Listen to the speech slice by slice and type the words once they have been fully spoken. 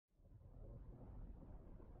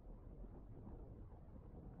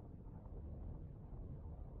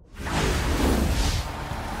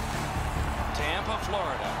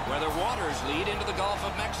lead into the Gulf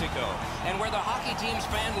of Mexico. And where the hockey team's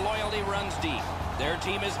fan loyalty runs deep. Their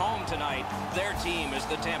team is home tonight. Their team is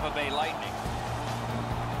the Tampa Bay Lightning.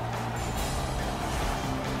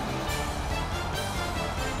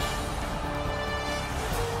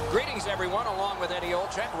 Greetings, everyone. Along with Eddie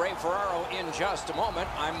Olczyk, Ray Ferraro in just a moment.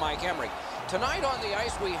 I'm Mike Emmerich. Tonight on the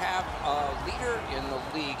ice, we have a leader in the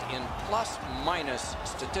league in plus-minus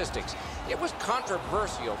statistics. It was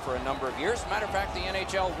controversial for a number of years. Matter of fact, the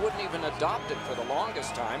NHL wouldn't even adopt it for the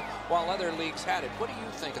longest time, while other leagues had it. What do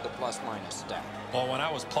you think of the plus-minus stat? Well, when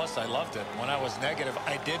I was plus, I loved it. When I was negative,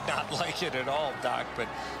 I did not like it at all, Doc. But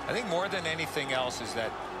I think more than anything else is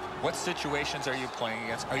that what situations are you playing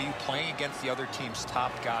against? Are you playing against the other team's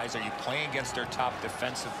top guys? Are you playing against their top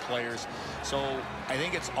defensive players? So I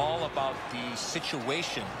think it's all about the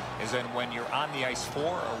situation, is in when you're on the ice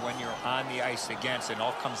for or when you're on the ice against. It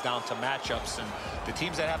all comes down to matchups, and the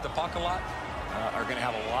teams that have the puck a lot are going to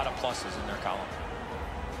have a lot of pluses in their column.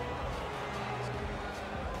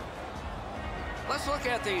 Let's look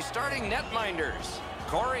at the starting netminders.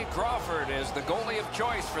 Corey Crawford is the goalie of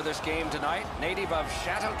choice for this game tonight. Native of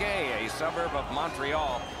Châteauguay, a suburb of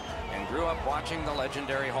Montreal, and grew up watching the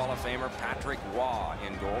legendary Hall of Famer Patrick Waugh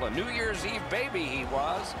in goal. A New Year's Eve baby he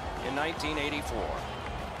was in 1984.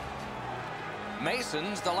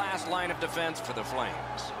 Mason's the last line of defense for the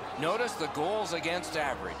Flames. Notice the goals against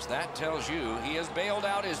average. That tells you he has bailed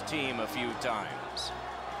out his team a few times.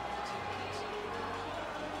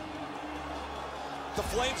 The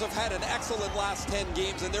Flames have had an excellent last 10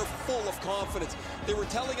 games, and they're full of confidence. They were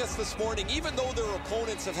telling us this morning, even though their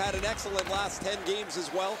opponents have had an excellent last 10 games as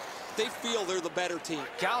well, they feel they're the better team.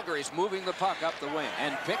 Calgary's moving the puck up the wing,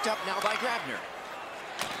 and picked up now by Grabner.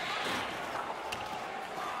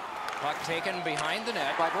 Puck taken behind the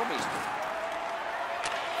net by Bouwmeester.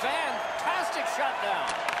 Fantastic shutdown.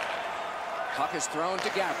 Puck is thrown to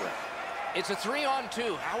Gabriel. It's a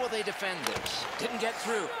 3-on-2. How will they defend this? Didn't get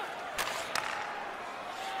through.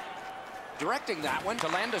 Directing that one to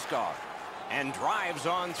Landeskog, and drives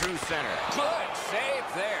on through center. Good save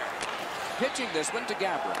there. Pitching this one to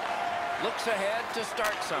Gabriel. Looks ahead to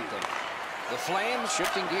start something. The Flames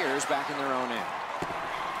shifting gears back in their own end.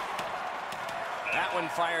 That one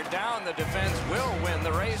fired down. The defense will win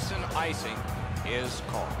the race, and icing is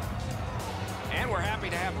called. And we're happy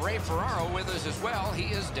to have Ray Ferraro with us as well.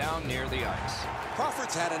 He is down near the ice.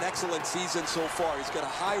 Crawford's had an excellent season so far. He's got a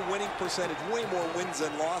high winning percentage, way more wins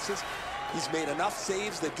than losses. He's made enough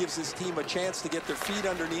saves that gives his team a chance to get their feet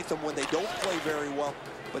underneath them when they don't play very well.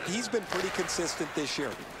 But he's been pretty consistent this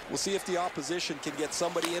year. We'll see if the opposition can get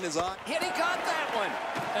somebody in his eye. Hit, he got that one.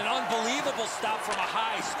 An unbelievable stop from a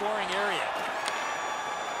high-scoring area.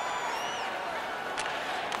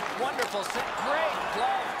 Wonderful set. Great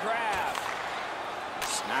glove grab.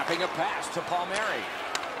 Snapping a pass to Palmieri.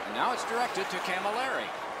 And now it's directed to Camilleri.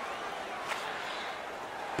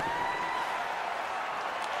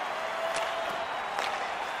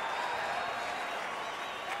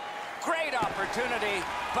 Great opportunity,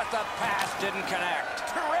 but the pass didn't connect.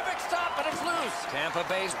 Terrific stop, but it's loose. Tampa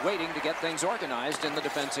Bay's waiting to get things organized in the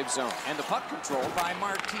defensive zone. And the puck controlled by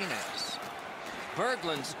Martinez.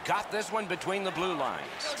 Berglund's got this one between the blue lines.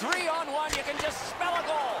 3-on-1, you can just smell a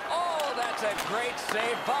goal. Oh, that's a great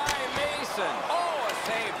save by Mason. Oh, a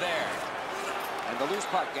save there. And the loose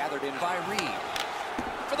puck gathered in by Reed.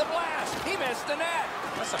 For the blast, he missed the net.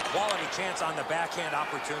 That's a quality chance on the backhand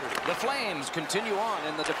opportunity. The Flames continue on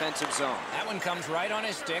in the defensive zone. That one comes right on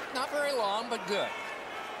his stick. Not very long, but good.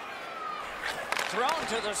 Thrown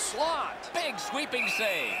to the slot. Big sweeping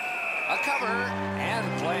save. A cover,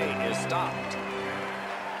 and play is stopped.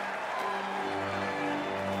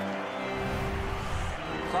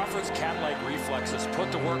 Crawford's cat-like reflexes put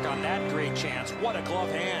to work on that great chance. What a glove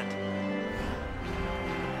hand.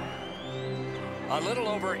 A little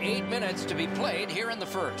over 8 minutes to be played here in the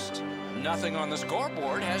first. Nothing on the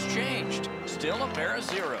scoreboard has changed. Still a pair of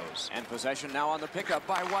zeros. And possession now on the pickup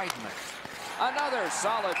by Whiteman. Another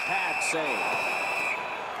solid pad save.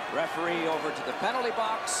 Referee over to the penalty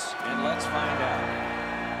box, and let's find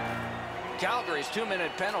out. Calgary's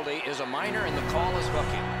 2-minute penalty is a minor, and the call is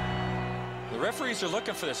hooking. The referees are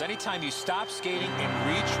looking for this. Anytime you stop skating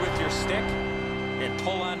and reach with your stick and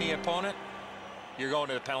pull on the opponent, you're going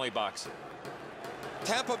to the penalty box.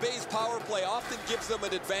 Tampa Bay's power play often gives them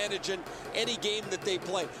an advantage in any game that they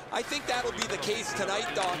play. I think that'll be the case tonight,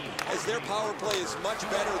 Doc, as their power play is much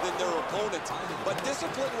better than their opponents. But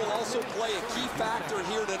discipline will also play a key factor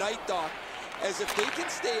here tonight, Doc, as if they can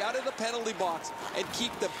stay out of the penalty box and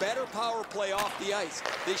keep the better power play off the ice,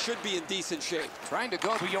 they should be in decent shape. Trying to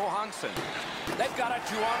go to Johansson. They've got a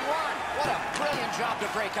 2-on-1. What a brilliant job to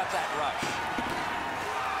break up that rush.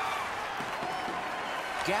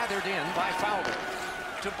 gathered in by Fowler.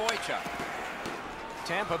 To Boychuk.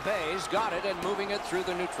 Tampa Bay's got it and moving it through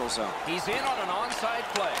the neutral zone. He's in on an onside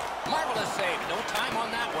play. Marvelous save. No time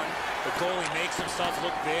on that one. The goalie makes himself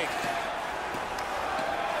look big.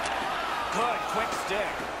 Good quick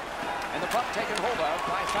stick. And the puck taken hold of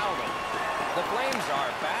by Fowler. The Flames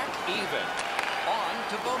are back even. On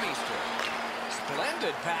to Bouwmeester.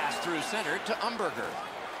 Splendid pass through center to Umberger.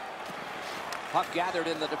 Puck gathered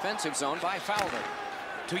in the defensive zone by Fowler.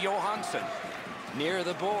 To Johansson. Near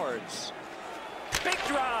the boards. Big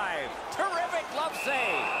drive. Terrific glove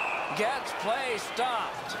save. Gets play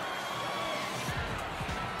stopped.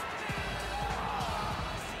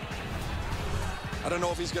 I don't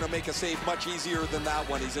know if he's going to make a save much easier than that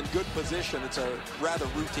one. He's in good position. It's a rather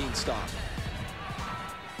routine stop.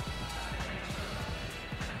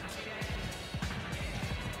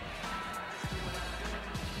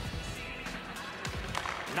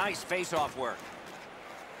 Nice face-off work.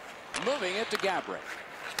 Moving it to Gabrick.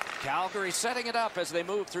 Calgary setting it up as they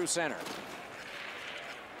move through center.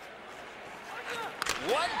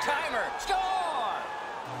 One-timer. Score!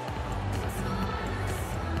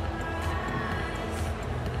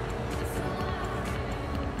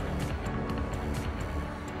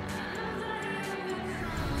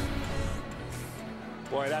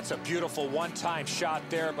 Boy, that's a beautiful one-time shot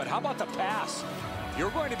there, but how about the pass?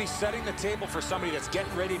 You're going to be setting the table for somebody that's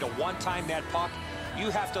getting ready to one-time that puck. You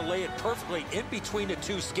have to lay it perfectly in between the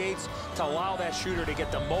two skates to allow that shooter to get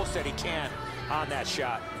the most that he can on that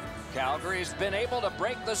shot. Calgary's been able to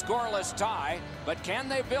break the scoreless tie, but can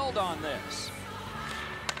they build on this?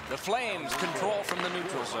 The Flames control from the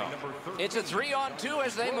neutral zone. It's a 3-on-2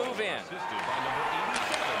 as they move in.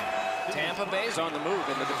 Tampa Bay's on the move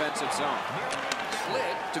in the defensive zone.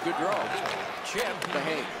 Slid to Gaudreau. Chip to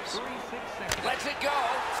Hayes. Lets it go.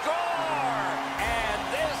 Score! And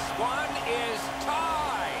this one is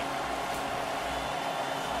tied.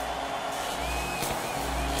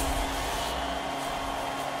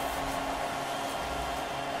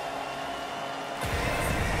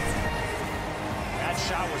 That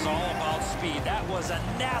shot was all about speed. That was a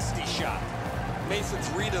nasty shot. Mason's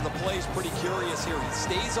read of the play is pretty curious here. He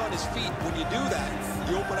stays on his feet. When you do that,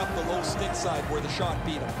 you open up the low stick side where the shot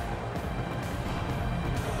beat him.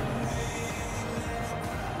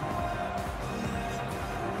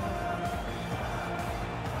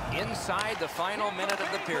 Inside the final minute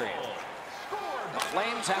of the period. The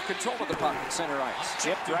Flames have control of the puck at center ice.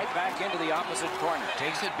 Chipped right back into the opposite corner.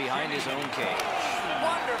 Takes it behind his own cage.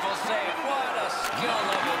 Wonderful save. What a skill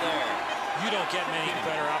level there. You don't get many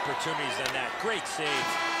better opportunities than that. Great save.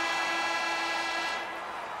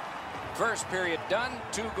 First period done.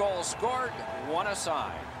 2 goals scored, 1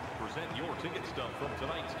 aside. Present your ticket stub from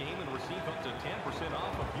tonight's game and receive up to 10%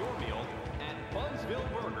 off of your meal at Bunsville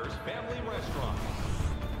Burgers Family Restaurant.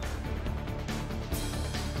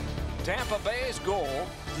 Tampa Bay's goal,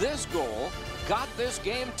 this goal, got this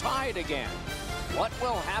game tied again. What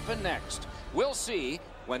will happen next? We'll see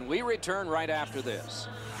when we return right after this.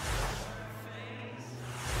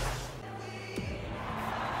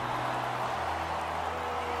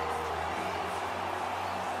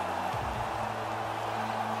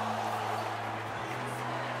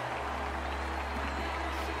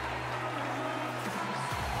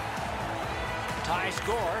 Tie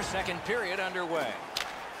score, second period underway.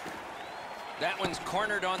 That one's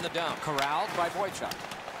cornered on the dump. Corralled by Boychuk.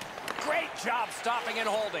 Great job stopping and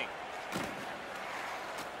holding.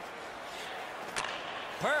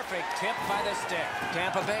 Perfect tip by the stick.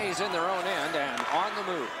 Tampa Bay's in their own end and on the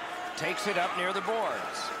move. Takes it up near the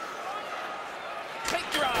boards. Big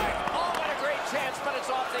drive. Oh, what a great chance, but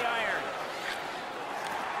it's off the iron.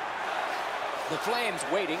 The Flames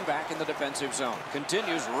waiting back in the defensive zone.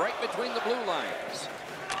 Continues right between the blue lines.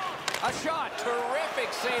 A shot.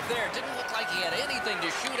 Terrific save there. Didn't look like he had anything to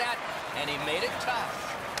shoot at, and he made it tough.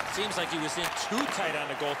 Seems like he was in too tight on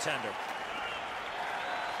the goaltender.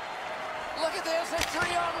 Look at this. It's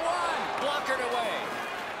 3-on-1. Blockered away.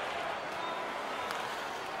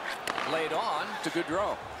 Laid on to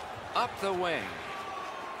Gaudreau. Up the wing.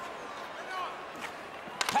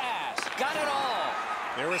 Pass. Got it all.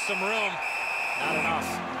 There was some room. Not enough.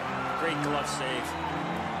 Great glove save.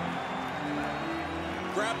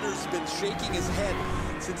 Grabner's been shaking his head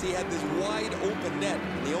since he had this wide open net,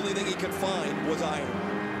 and the only thing he could find was iron.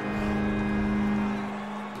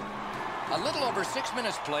 A little over 6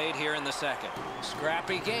 minutes played here in the second.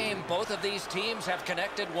 Scrappy game. Both of these teams have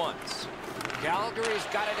connected once. Calgary's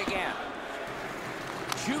got it again.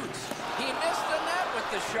 Shoots. He missed the net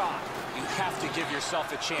with the shot. You have to give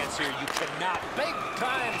yourself a chance here. You cannot. Big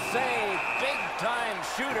time save. Big time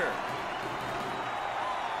shooter.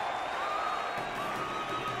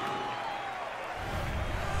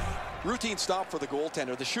 Routine stop for the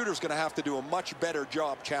goaltender. The shooter's going to have to do a much better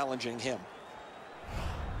job challenging him.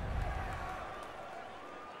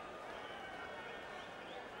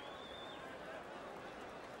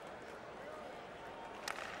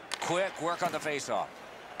 Quick work on the faceoff.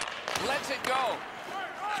 Lets it go.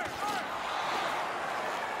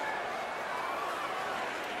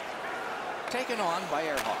 Taken on by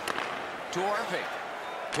Earhart. To Orpik.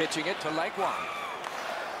 Pitching it to Legwand.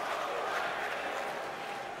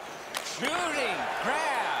 Shooting.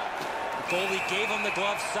 Grab. The goalie gave him the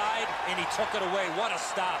glove side, and he took it away. What a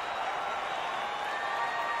stop.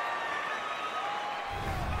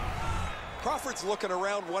 Crawford's looking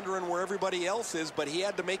around wondering where everybody else is, but he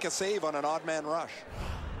had to make a save on an odd man rush.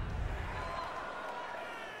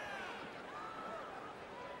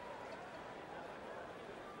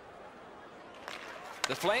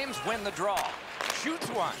 The Flames win the draw. Shoots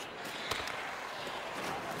one.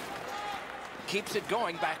 Keeps it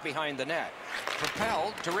going back behind the net.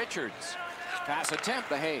 Propelled to Richards. Pass attempt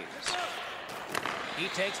to Hayes. He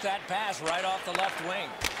takes that pass right off the left wing.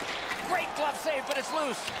 Great glove save, but it's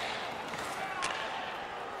loose.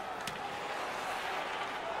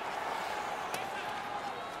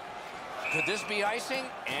 Could this be icing?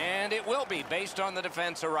 And it will be, based on the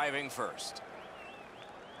defense arriving first.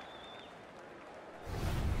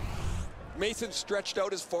 Mason stretched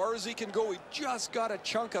out as far as he can go. He just got a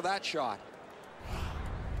chunk of that shot.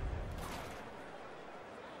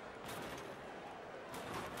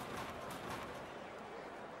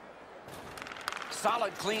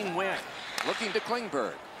 Solid, clean win. Looking to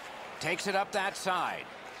Klingberg. Takes it up that side.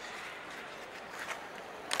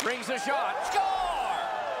 Brings a shot. Score!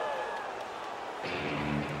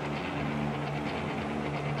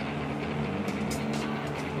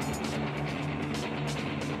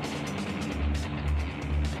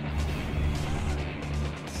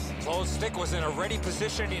 Closed stick was in a ready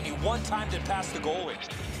position, and he one-timed it past the goalie.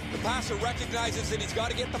 The passer recognizes that he's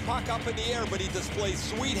got to get the puck up in the air, but he displays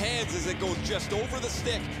sweet hands as it goes just over the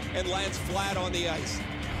stick and lands flat on the ice.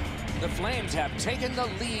 The Flames have taken the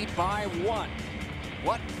lead by 1.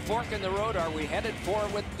 What fork in the road are we headed for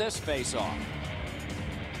with this face-off?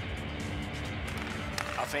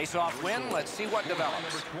 A face-off win. Let's see what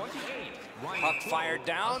develops. Puck fired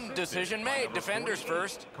down. Decision made. Defenders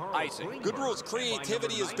first. Icing. Goodrow's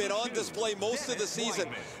creativity has been on display most of the season,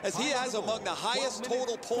 as he has among the highest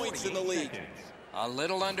total points in the league. A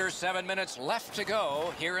little under 7 minutes left to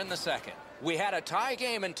go here in the second. We had a tie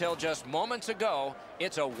game until just moments ago.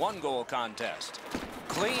 It's a 1-goal contest.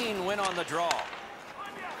 Clean win on the draw.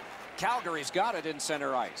 Calgary's got it in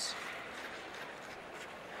center ice.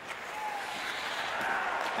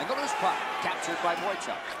 And the loose puck captured by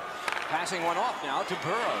Boychuk. Passing one off now to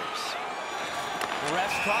Burrows. The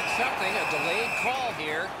refs caught something, a delayed call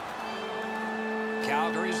here.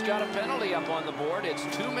 Calgary's got a penalty up on the board. It's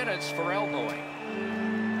 2 minutes for elbowing.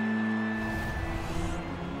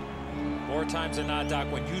 More times than not,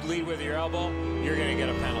 Doc, when you lead with your elbow, you're going to get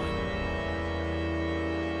a penalty.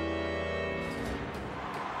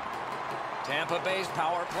 Tampa Bay's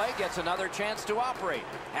power play gets another chance to operate.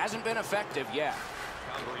 Hasn't been effective yet.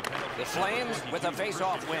 The Flames with a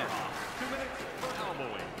face-off win.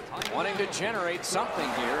 Wanting to generate something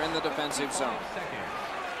here in the defensive zone.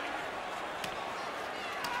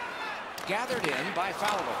 Gathered in by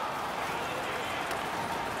Fowler.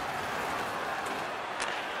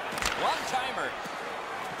 One-timer.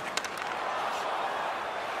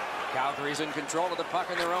 Calgary's in control of the puck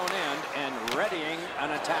in their own end and readying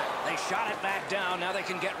an attack. They shot it back down. Now they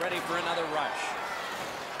can get ready for another rush.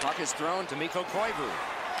 Puck is thrown to Mikko Koivu.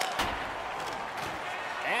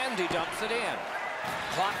 And he dumps it in.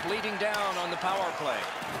 Clock bleeding down on the power play.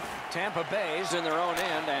 Tampa Bay's in their own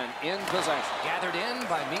end and in possession. Gathered in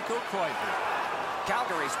by Mikko Koivu.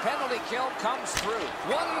 Calgary's penalty kill comes through.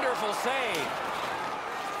 Wonderful save.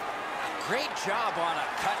 Great job on a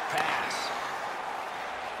cut pass.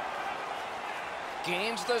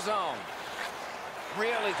 Gains the zone.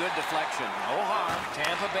 Really good deflection. No harm.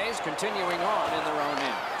 Tampa Bay's continuing on in their own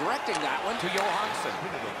end. Directing that one to Johansson.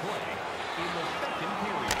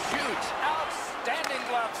 Shoots. Outstanding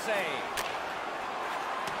glove save.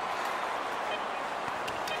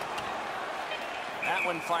 That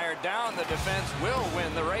one fired down. The defense will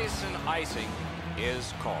win the race, and icing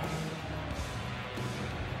is called.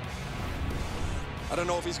 I don't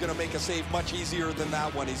know if he's going to make a save much easier than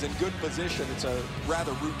that one. He's in good position. It's a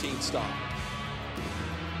rather routine stop.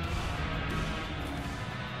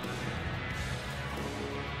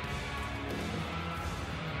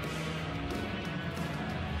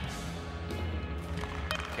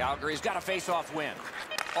 Calgary's got a face-off win.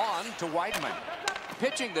 On to Weidman.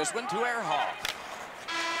 Pitching this one to Earhart.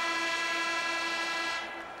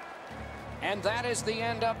 And that is the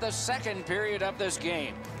end of the second period of this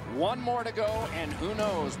game. One more to go, and who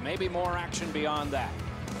knows, maybe more action beyond that.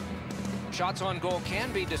 Shots on goal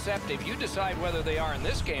can be deceptive. You decide whether they are in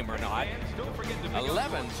this game or not.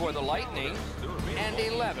 11 for the Lightning and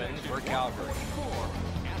 11 for Calgary.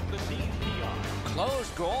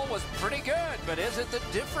 Closed goal was pretty good, but is it the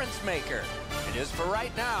difference maker? It is for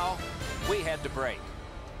right now. We head to break.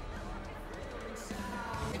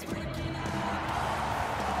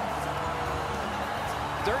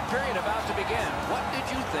 Third period about to begin. What did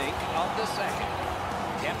you think of the second?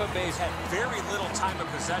 Tampa Bay's had very little time of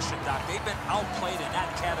possession, Doc. They've been outplayed in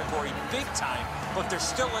that category big time, but they're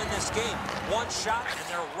still in this game. One shot, and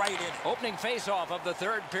they're right in. Opening face-off of the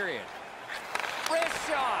third period. Wrist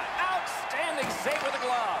shot. Outstanding save with the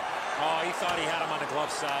glove. Oh, he thought he had him on the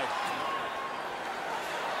glove side.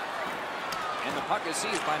 And the puck is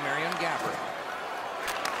seized by Marion Gaborik.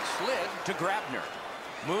 Slid to Grabner.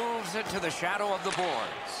 Moves it to the shadow of the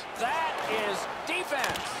boards. That is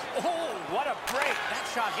defense. Oh, what a break. That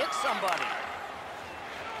shot hit somebody.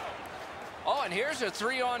 Oh, and here's a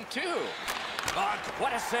 3-on-2.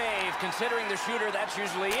 What a save, considering the shooter that's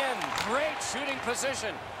usually in. Great shooting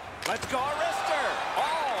position. Let's go, wrister.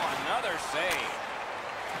 Oh, another save.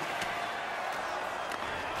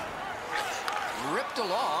 Ripped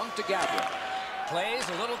along to Gabriel. Plays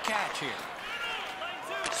a little catch here.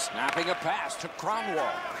 Snapping a pass to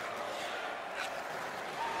Cromwell.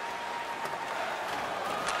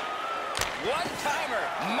 One-timer.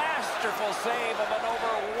 Masterful save of an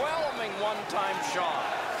overwhelming one-time shot.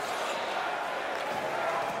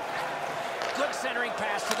 Good centering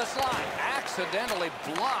pass to the slot. Accidentally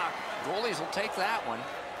blocked. Goalies will take that one.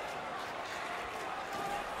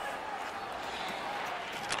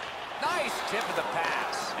 Nice tip of the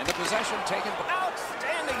pass. And the possession taken.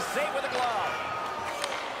 Outstanding save with a glove.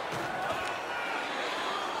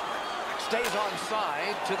 Stays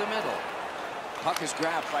onside to the middle. Puck is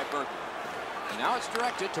grabbed by Burton. And now it's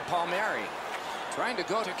directed to Palmieri. Trying to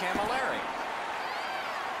go to Camilleri.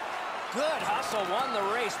 Good hustle, won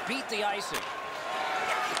the race, beat the icing.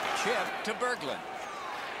 Chip to Berglund.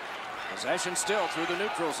 Possession still through the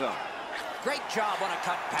neutral zone. Great job on a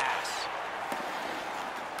cut pass.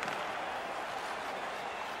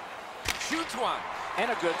 Shoots one, and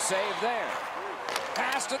a good save there.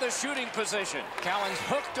 Pass to the shooting position. Cowan's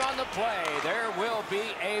hooked on the play. There will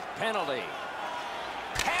be a penalty.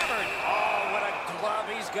 Hammered. Oh, what a glove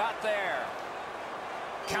he's got there.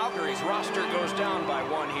 Calgary's roster goes down by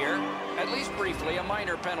one here. At least briefly, a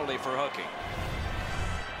minor penalty for hooking.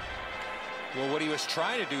 Well, what he was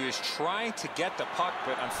trying to do is trying to get the puck,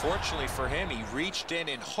 but unfortunately for him, he reached in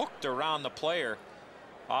and hooked around the player.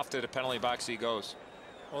 Off to the penalty box he goes.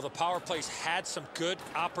 Well, the power play's had some good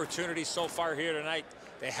opportunities so far here tonight.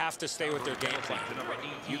 They have to stay with their game plan.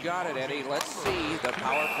 You got it, Eddie. Let's see. The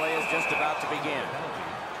power play is just about to begin.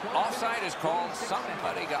 Offside is called.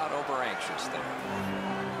 Somebody got over anxious there.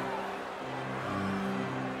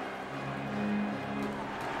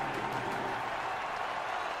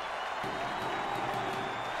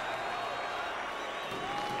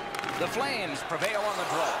 The Flames prevail on the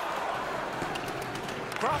draw.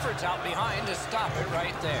 Crawford's out behind to stop it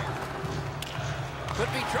right there. Could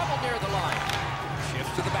be trouble near the line.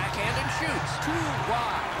 Shifts to the backhand and shoots. Too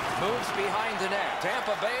wide. Moves behind the net.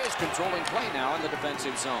 Tampa Bay is controlling play now in the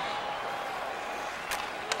defensive zone.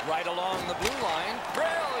 Right along the blue line.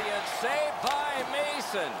 Brilliant save by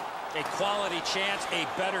Mason. A quality chance, a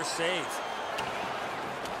better save.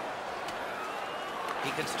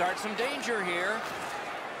 He can start some danger here.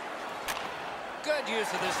 Good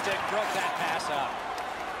use of the stick. Broke that pass up.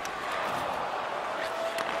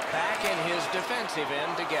 Back in his defensive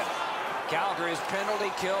end to get it. Calgary's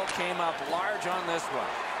penalty kill came up large on this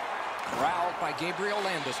one. Corralled by Gabriel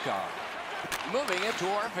Landeskog. Moving it to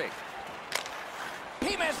Orpik.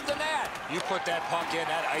 He missed the net. You put that puck in,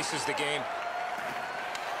 that ices the game.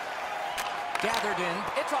 Gathered in.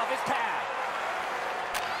 It's off his pad.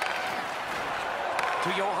 To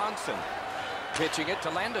Johansson. Pitching it to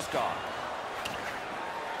Landeskog.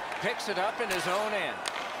 Picks it up in his own end.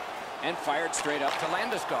 And fired straight up to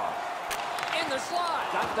Landeskog. In the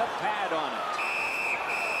slot. Got the pad on it.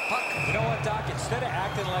 Puck. You know what, Doc? Instead of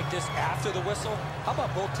acting like this after the whistle, how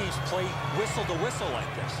about both teams play whistle to whistle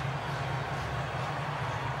like this?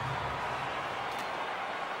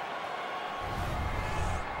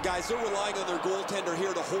 Guys, they're relying on their goaltender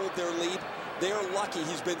here to hold their lead. They are lucky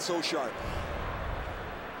he's been so sharp.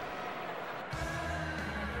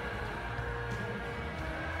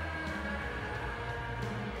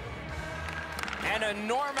 An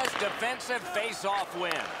enormous defensive face-off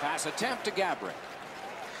win. Pass attempt to Gaborik.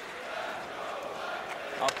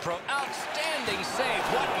 Outstanding save.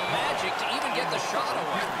 What magic to even get the shot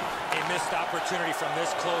away. A missed opportunity from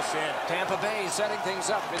this close in. Tampa Bay setting things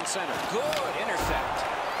up in center. Good intercept.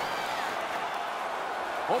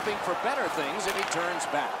 Hoping for better things if he turns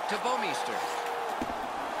back to Bouwmeester.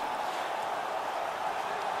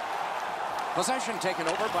 Possession taken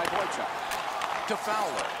over by Boychuk. To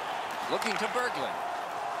Fowler. Looking to Berglund.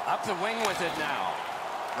 Up the wing with it now.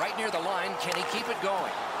 Right near the line. Can he keep it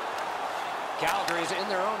going? Calgary's in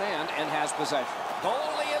their own end and has possession.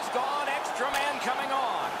 Goalie is gone. Extra man coming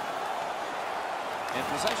on. And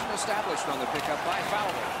possession established on the pickup by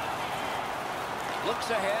Fowler.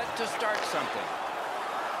 Looks ahead to start something.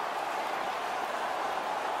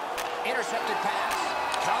 Intercepted pass.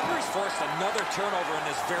 Calgary's forced another turnover in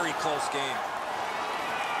this very close game.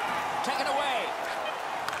 Taken away.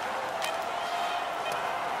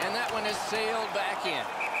 And that one is sailed back in.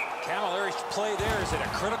 Camilleri's play there is at a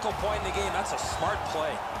critical point in the game. That's a smart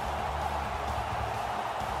play.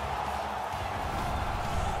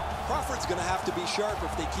 Crawford's going to have to be sharp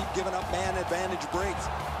if they keep giving up man advantage breaks.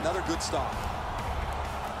 Another good stop.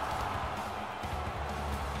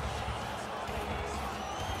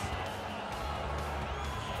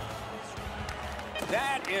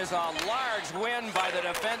 That is a large win by the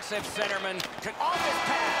defensive centerman. On his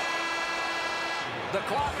path. The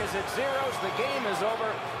clock is at zeros. The game is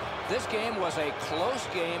over. This game was a close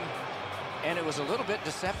game, and it was a little bit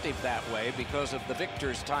deceptive that way because of the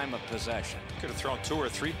victor's time of possession. Could have thrown 2 or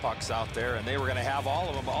 3 pucks out there, and they were going to have all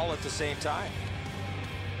of them all at the same time.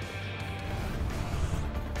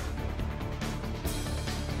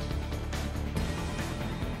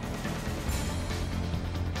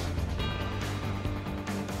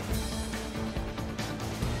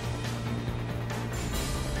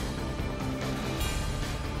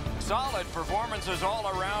 Solid performances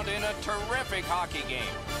all around in a terrific hockey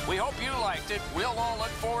game. We hope you liked it. We'll all look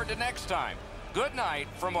forward to next time. Good night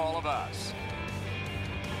from all of us.